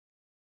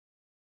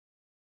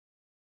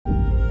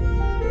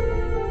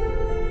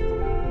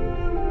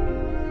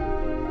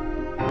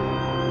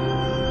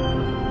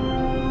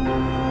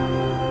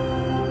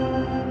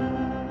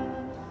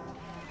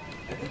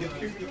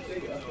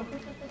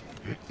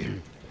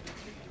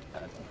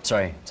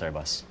Sorry,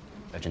 boss.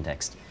 Urgent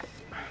text.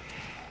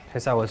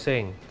 As I was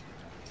saying,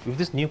 with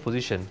this new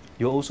position,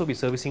 you'll also be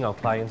servicing our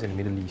clients in the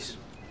Middle East.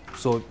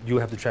 So you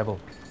have to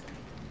travel.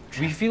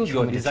 We feel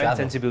your design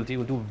sensibility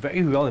will do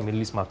very well in the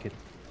Middle East market.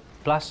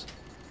 Plus,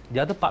 the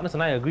other partners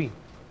and I agree.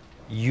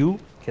 You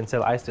can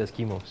sell ice to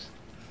Eskimos.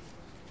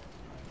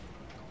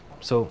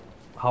 So,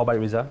 how about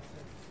Riza?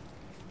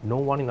 No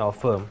one in our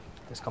firm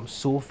has come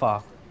so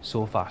far,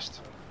 so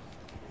fast.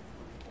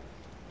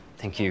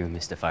 Thank you,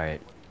 Mr.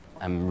 Farid.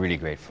 I'm really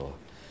grateful.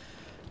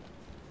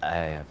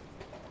 I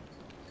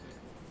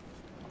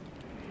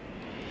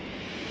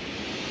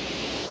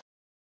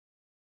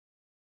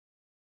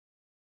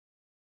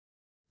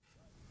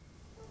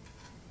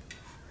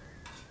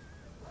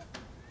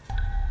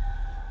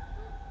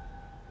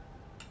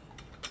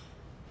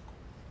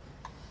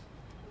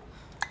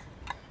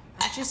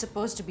Aren't you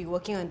supposed to be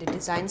working on the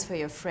designs for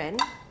your friend?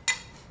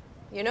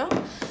 You know,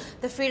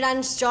 the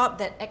freelance job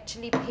that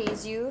actually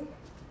pays you?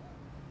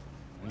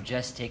 I'm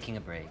just taking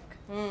a break.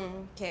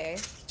 Okay.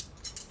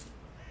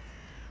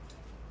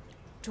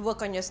 To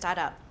work on your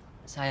startup.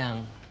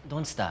 Sayang,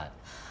 don't start.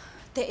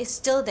 There is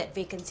still that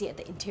vacancy at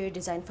the interior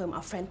design firm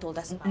our friend told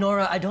us about.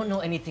 Nora, I don't know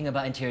anything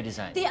about interior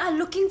design. They are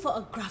looking for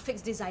a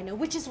graphics designer,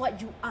 which is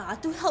what you are,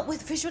 to help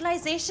with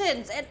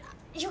visualizations. And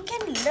you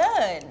can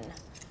learn.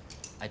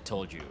 I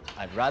told you,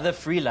 I'd rather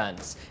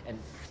freelance and...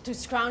 To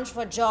scrounge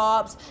for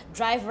jobs,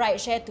 drive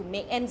rideshare to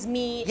make ends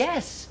meet.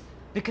 Yes!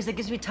 Because it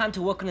gives me time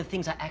to work on the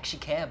things I actually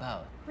care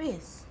about.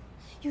 Riz,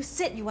 you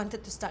said you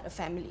wanted to start a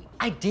family.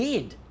 I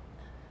did.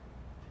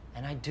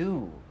 And I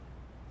do.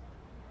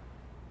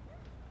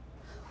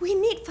 We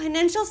need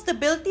financial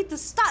stability to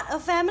start a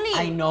family.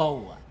 I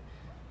know.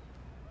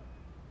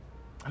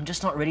 I'm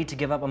just not ready to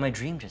give up on my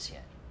dream just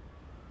yet.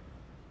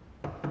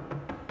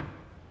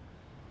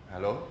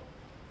 Hello?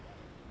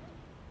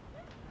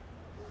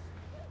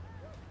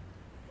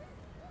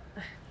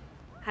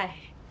 Hi.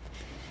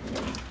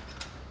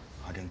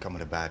 I didn't come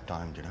at a bad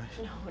time, did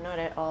I? No, not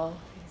at all.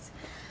 Please.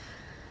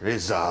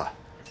 Riza,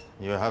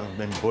 you haven't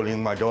been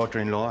bullying my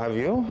daughter-in-law, have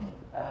you?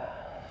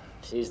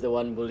 She's the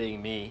one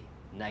bullying me,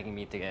 nagging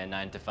me to get a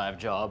 9-to-5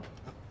 job.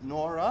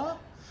 Nora,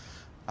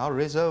 our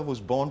Riza was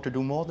born to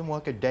do more than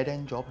work a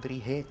dead-end job that he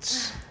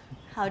hates.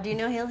 How do you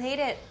know he'll hate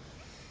it?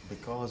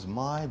 Because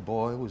my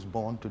boy was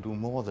born to do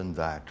more than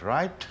that,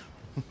 right?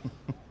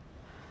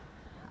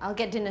 I'll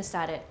get dinner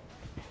started.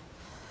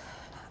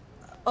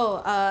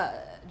 Oh,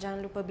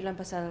 jangan lupa bilang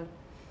pasal...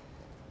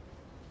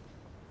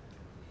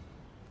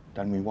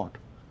 Tell me what?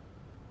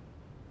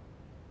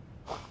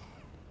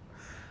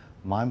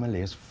 My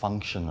Malay is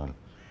functional,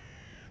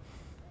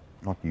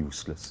 not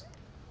useless.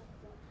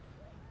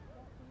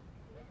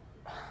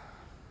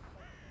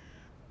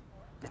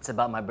 It's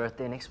about my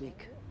birthday next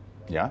week.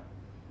 Yeah?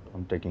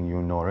 I'm taking you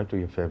and Nora to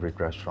your favorite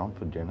restaurant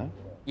for dinner.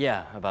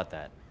 Yeah, about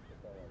that.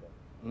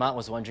 Mark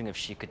was wondering if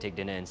she could take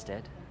dinner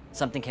instead.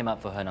 Something came up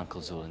for her and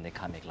Uncle Zul and they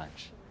can't make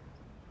lunch.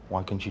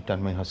 Why can't she tell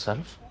me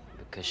herself?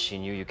 Because she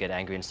knew you'd get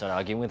angry and start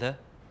arguing with her?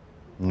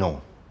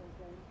 No.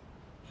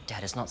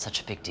 Dad, it's not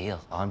such a big deal.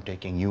 I'm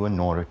taking you and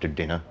Nora to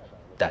dinner.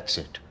 That's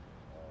it.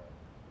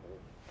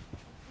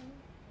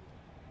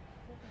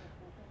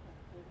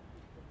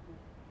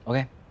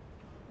 Okay.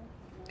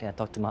 Okay, I'll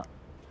talk to Mark.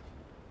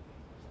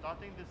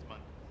 Starting this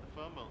month, the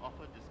firm will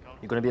offer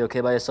discounts. You gonna be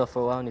okay by yourself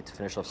for a while? I need to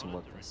finish off some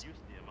work first.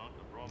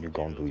 You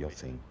go and do your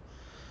thing.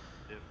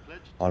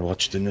 I'll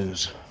watch the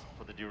news.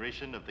 For the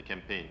duration of the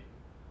campaign.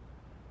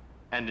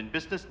 And in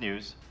business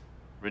news,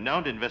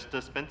 renowned investor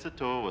Spencer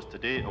Toh was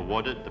today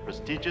awarded the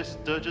prestigious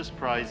Sturgis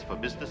Prize for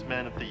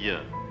Businessman of the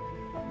Year.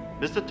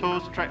 Mr.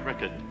 Toh's track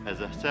record as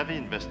a savvy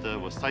investor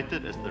was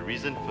cited as the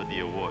reason for the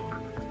award.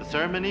 The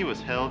ceremony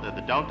was held at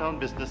the Downtown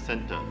Business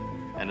Center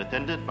and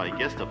attended by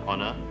guest of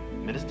honor,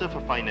 Minister for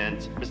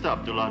Finance, Mr.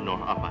 Abdullah Noor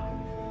Ahmad.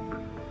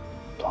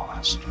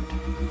 Bastard.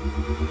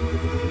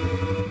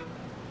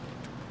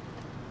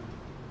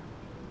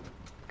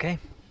 Okay.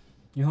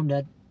 You're home,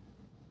 Dad.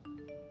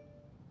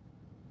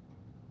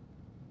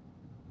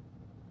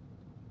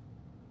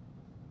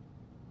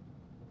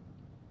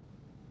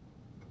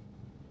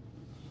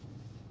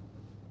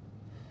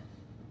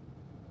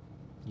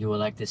 You were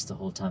like this the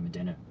whole time at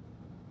dinner.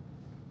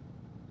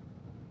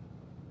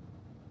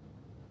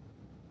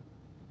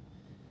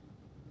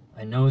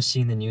 I know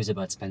seeing the news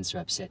about Spencer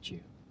upset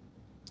you.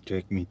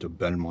 Take me to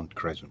Belmont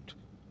Crescent.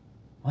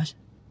 What?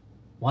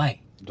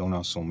 Why? Don't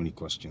ask so many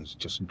questions.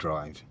 Just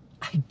drive.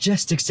 I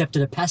just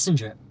accepted a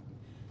passenger.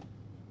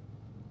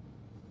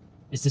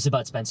 Is this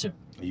about Spencer?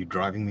 Are you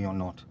driving me or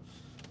not?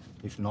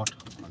 If not,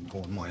 I'm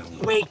going my own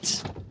way.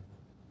 Wait!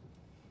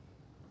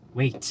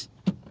 Wait.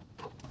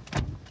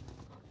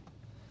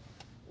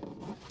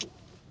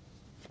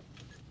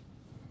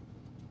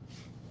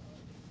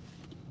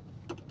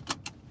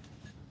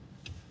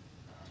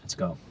 Let's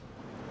go.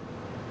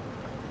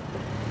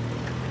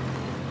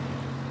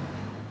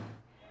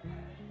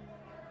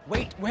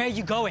 Wait, where are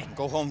you going?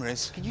 Go home,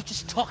 Riz. Can you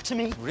just talk to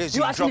me? Riz,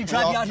 you asked me to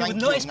drive you out here with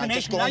no Now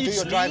explanation. just go Now and you do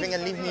your just driving leave?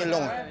 and leave me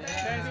alone.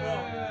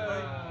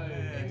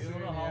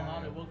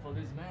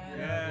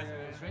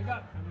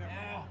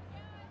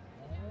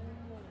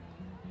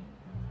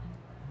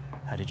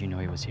 How did you know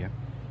he was here?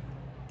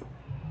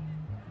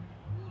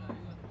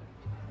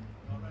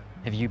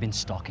 Have you been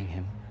stalking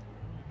him?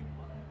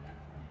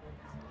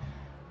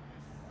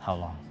 How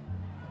long?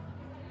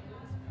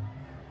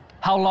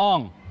 How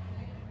long?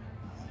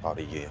 About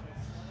a year.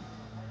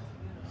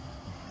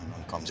 And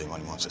when he comes in when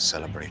he wants to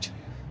celebrate.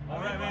 All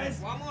right, man.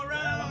 One more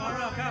round. One more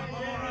round. Come,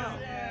 one more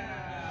round.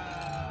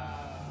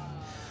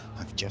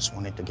 I've just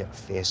wanted to get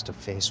face to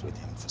face with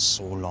him for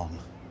so long.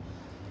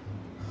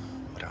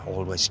 But I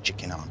always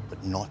chicken out,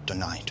 but not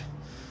tonight.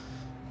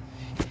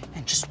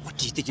 And just what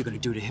do you think you're gonna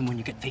do to him when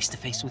you get face to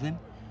face with him?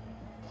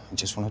 I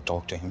just want to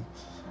talk to him.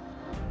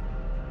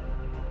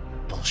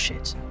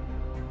 Bullshit.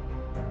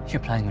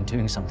 You're planning on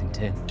doing something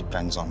to him.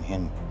 Depends on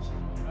him.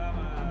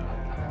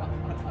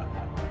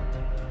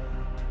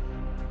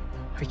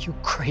 Are you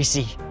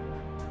crazy?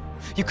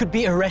 You could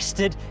be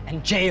arrested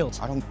and jailed.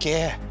 I don't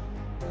care.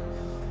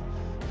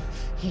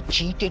 He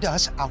cheated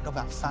us out of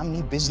our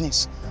family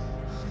business.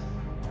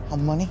 Our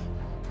money,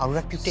 our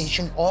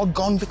reputation, all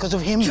gone because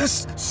of him.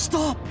 Just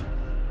stop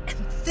and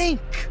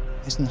think.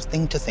 There's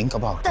nothing to think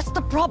about. That's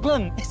the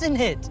problem, isn't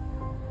it?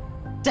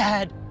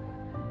 Dad,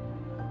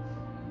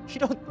 you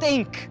don't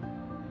think.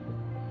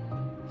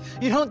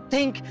 You don't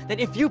think that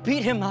if you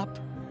beat him up,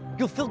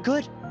 you'll feel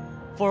good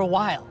for a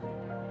while.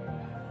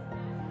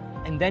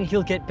 And then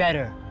he'll get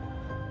better.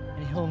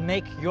 And he'll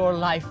make your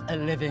life a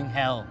living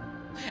hell.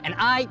 And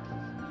I,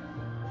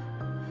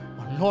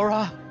 or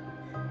Nora,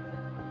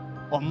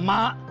 or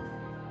Ma,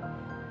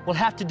 will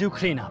have to do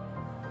cleanup,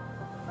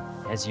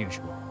 as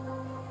usual.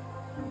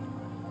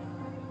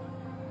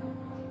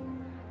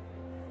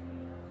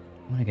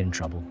 I'm gonna get in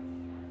trouble.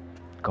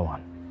 Go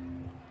on.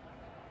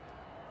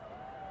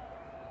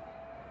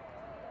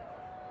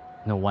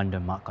 No wonder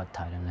Mark got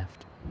tired and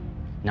left.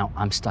 Now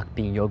I'm stuck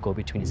being your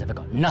go-between as if I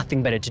got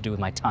nothing better to do with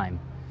my time.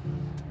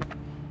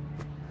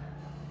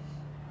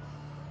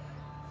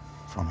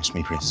 Promise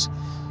me, Riz.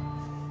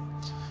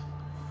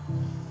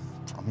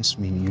 Promise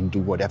me you'll do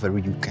whatever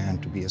you can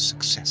to be a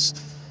success.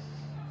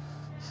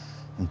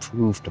 And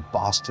prove to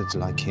bastards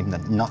like him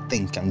that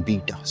nothing can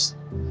beat us.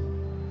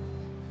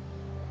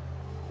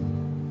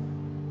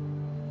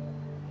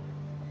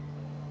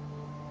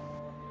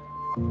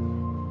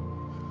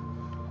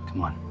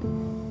 Come on.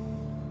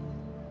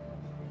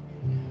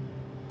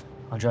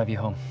 I'll drive you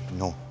home.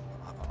 No,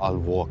 I'll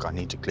walk. I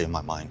need to clear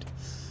my mind.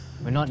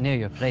 We're not near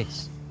your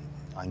place.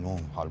 I know.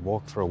 I'll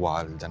walk for a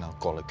while, then I'll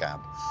call a cab.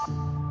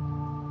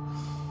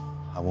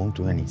 I won't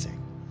do anything.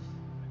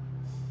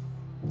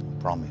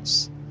 I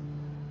promise.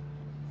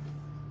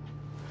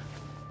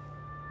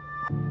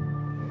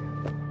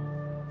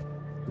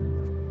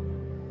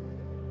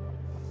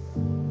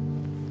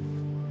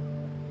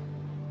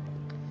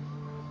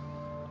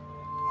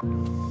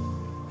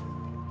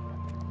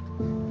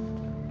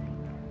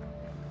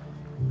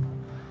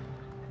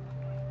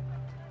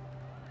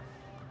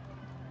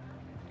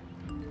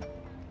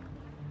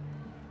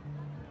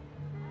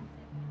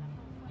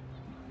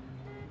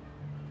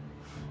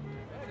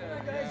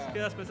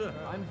 Yeah, Spencer.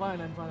 I'm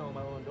fine on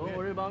my own. Don't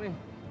worry about me.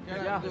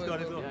 Yeah, let's go.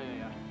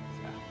 Yeah.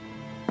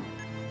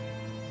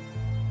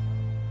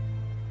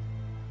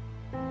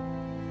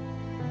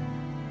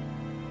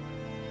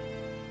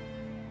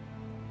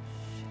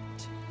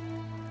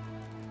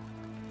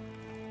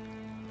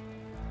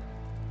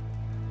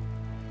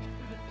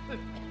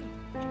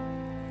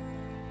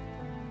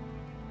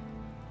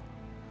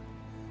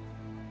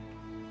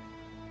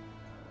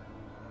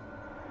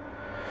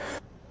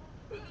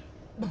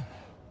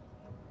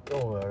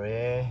 Don't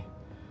worry.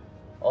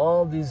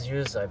 All these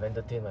years I've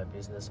entertained my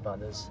business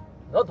partners.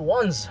 Not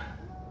once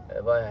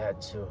have I had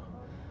to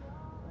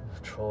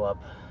throw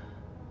up.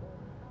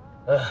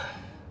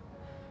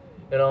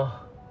 You know,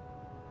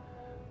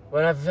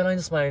 when I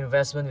financed my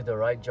investment with the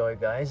Right Joy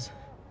guys,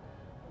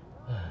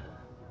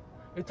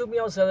 it took me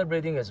out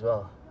celebrating as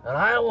well. And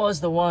I was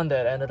the one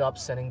that ended up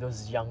sending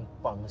those young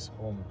punks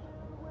home.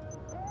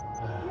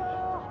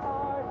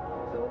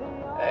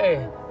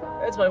 Hey,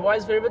 that's my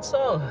wife's favorite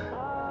song.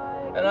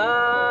 And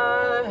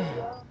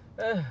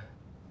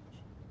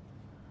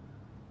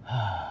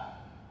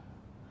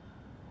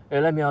Hey,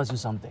 let me ask you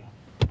something.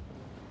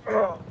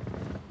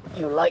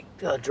 You like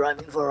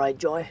driving for Right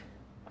Joy?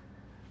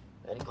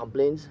 Any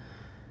complaints?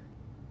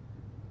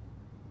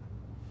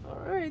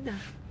 Alright.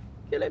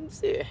 Okay, let me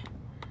see.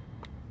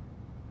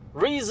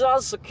 Riza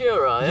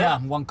Sakura, Yeah,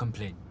 one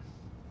complaint.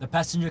 The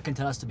passenger can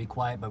tell us to be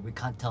quiet, but we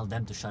can't tell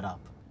them to shut up.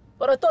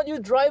 But I thought you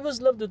drivers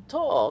love to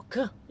talk.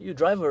 You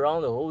drive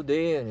around the whole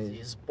day and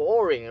it's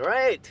boring,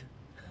 right?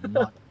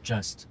 Not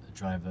just a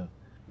driver.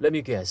 Let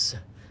me guess.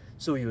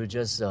 So you're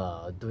just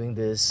doing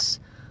this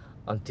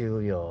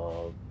until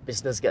your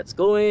business gets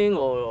going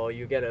or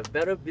you get a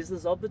better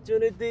business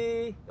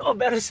opportunity? Or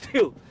better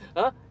still,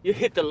 huh? You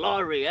hit the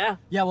lottery, huh?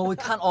 Yeah, well, we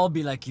can't all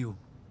be like you.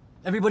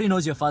 Everybody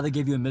knows your father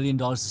gave you $1 million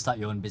to start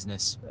your own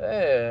business.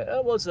 Hey,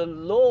 that was a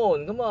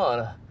loan, come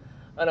on.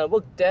 And I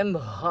worked damn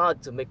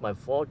hard to make my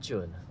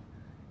fortune.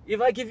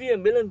 If I give you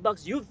 $1 million,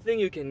 you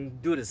think you can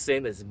do the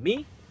same as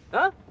me?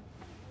 Huh?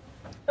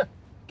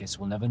 Guess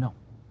we'll never know.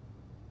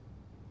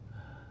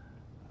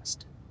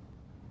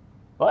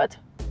 What?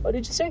 What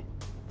did you say?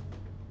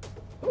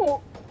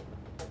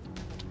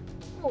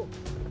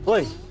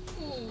 Oi,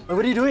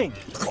 what are you doing?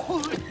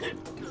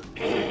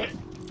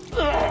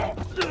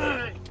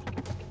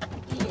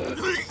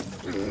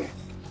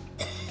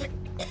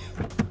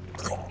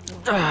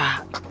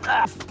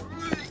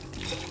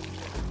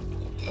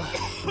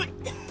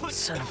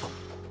 Son of a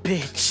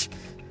bitch.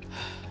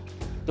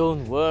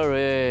 Don't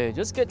worry.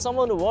 Just get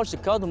someone to wash the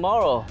car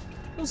tomorrow.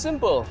 So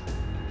simple.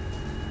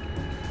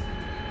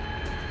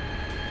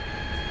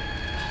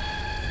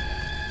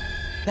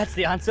 That's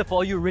the answer for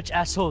all you rich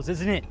assholes,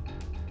 isn't it?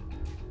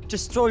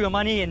 Just throw your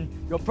money and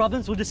your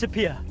problems will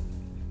disappear.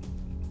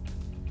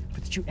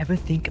 But did you ever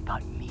think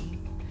about me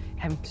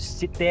having to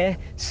sit there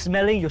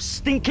smelling your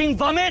stinking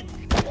vomit?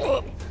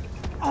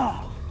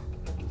 Oh.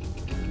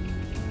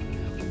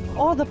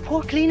 Or the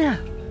poor cleaner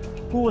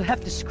who will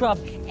have to scrub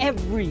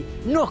every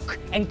nook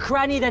and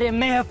cranny that it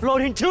may have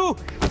flowed into.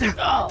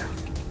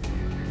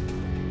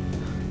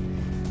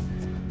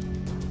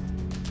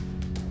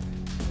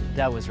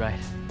 That was right.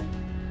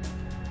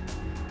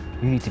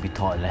 You need to be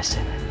taught a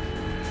lesson.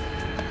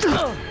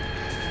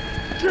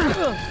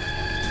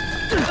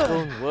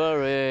 Don't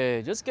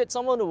worry. Just get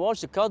someone to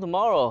wash the car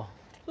tomorrow.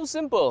 So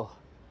simple.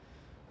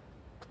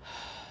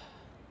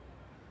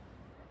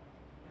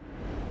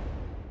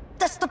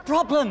 That's the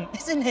problem,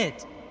 isn't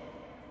it?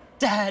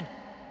 Dad,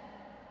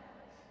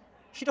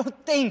 you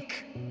don't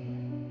think.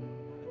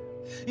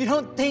 You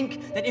don't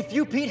think that if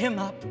you beat him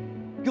up,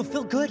 you'll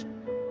feel good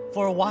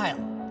for a while.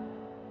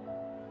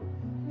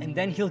 And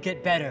then he'll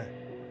get better.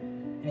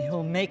 And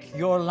he'll make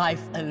your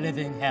life a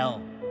living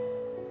hell.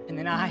 And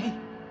then I,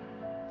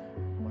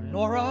 or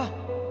Laura,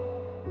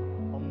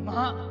 or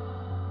Ma,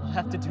 will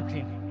have to do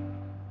cleaning.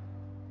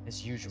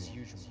 As usual.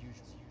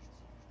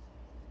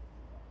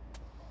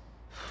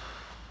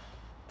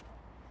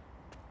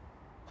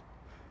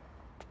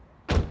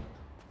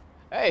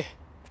 Hey,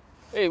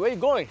 where you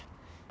going?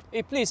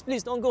 Hey, please,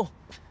 don't go.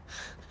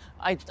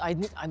 My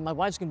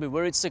wife's gonna be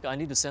worried sick. I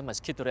need to send my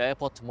kid to the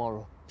airport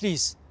tomorrow.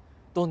 Please,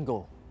 don't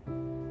go.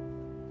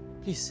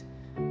 Please.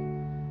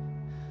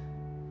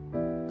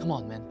 Come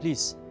on, man,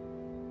 please.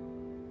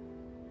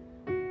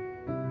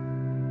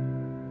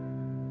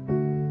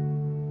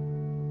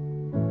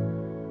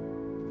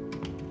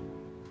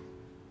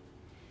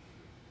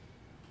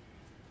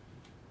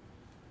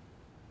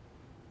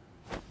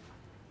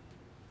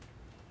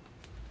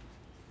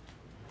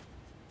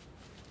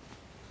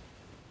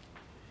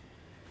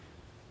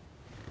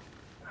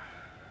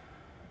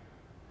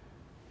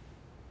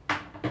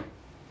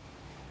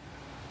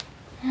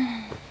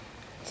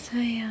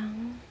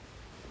 Sayang.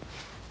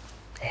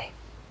 Hey,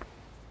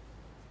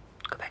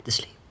 go back to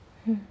sleep.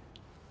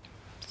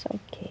 It's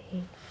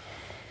okay.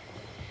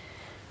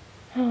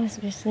 How was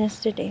business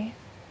today?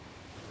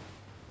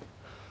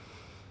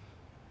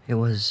 It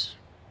was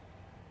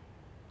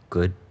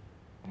good.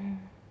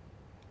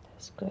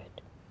 That's good.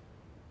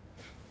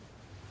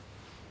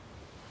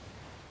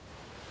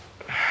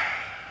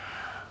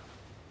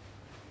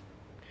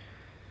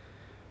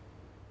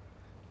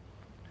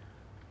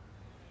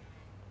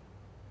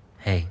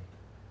 Hey.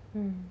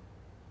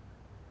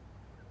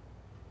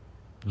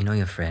 You know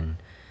your friend,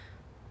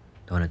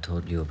 the one who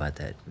told you about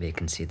that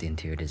vacancy at the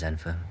interior design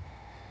firm?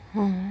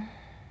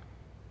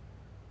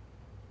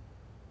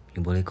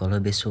 You boleh call her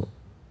besok.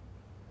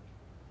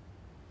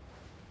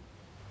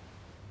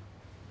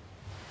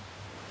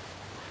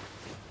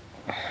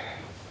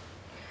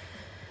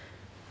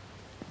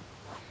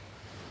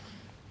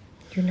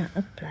 Do not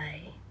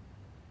apply.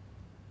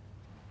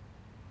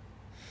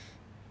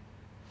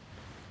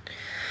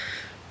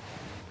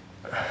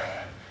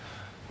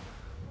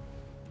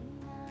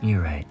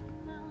 You're right.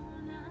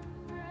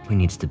 We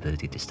need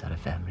stability to start a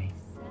family.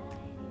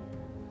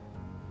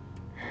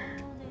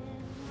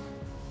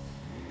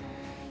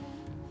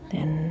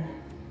 Then,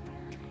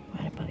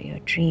 what about your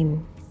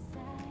dream?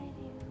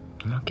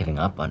 I'm not giving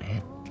up on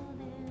it.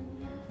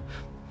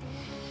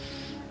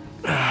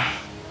 I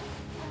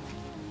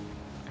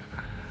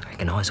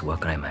can always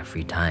work on it in my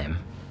free time.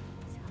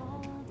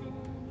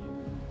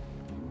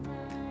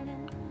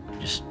 I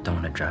just don't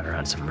want to drive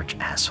around some rich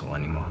asshole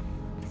anymore.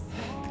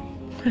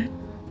 What?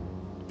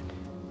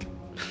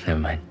 Never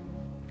mind.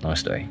 Long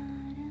story.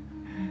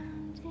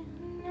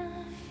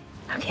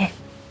 Okay.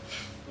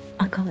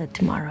 I'll call it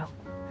tomorrow.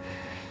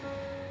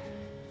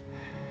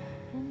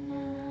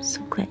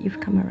 So glad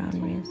you've come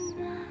around, Riz.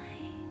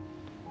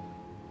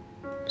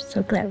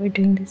 So glad we're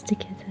doing this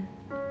together.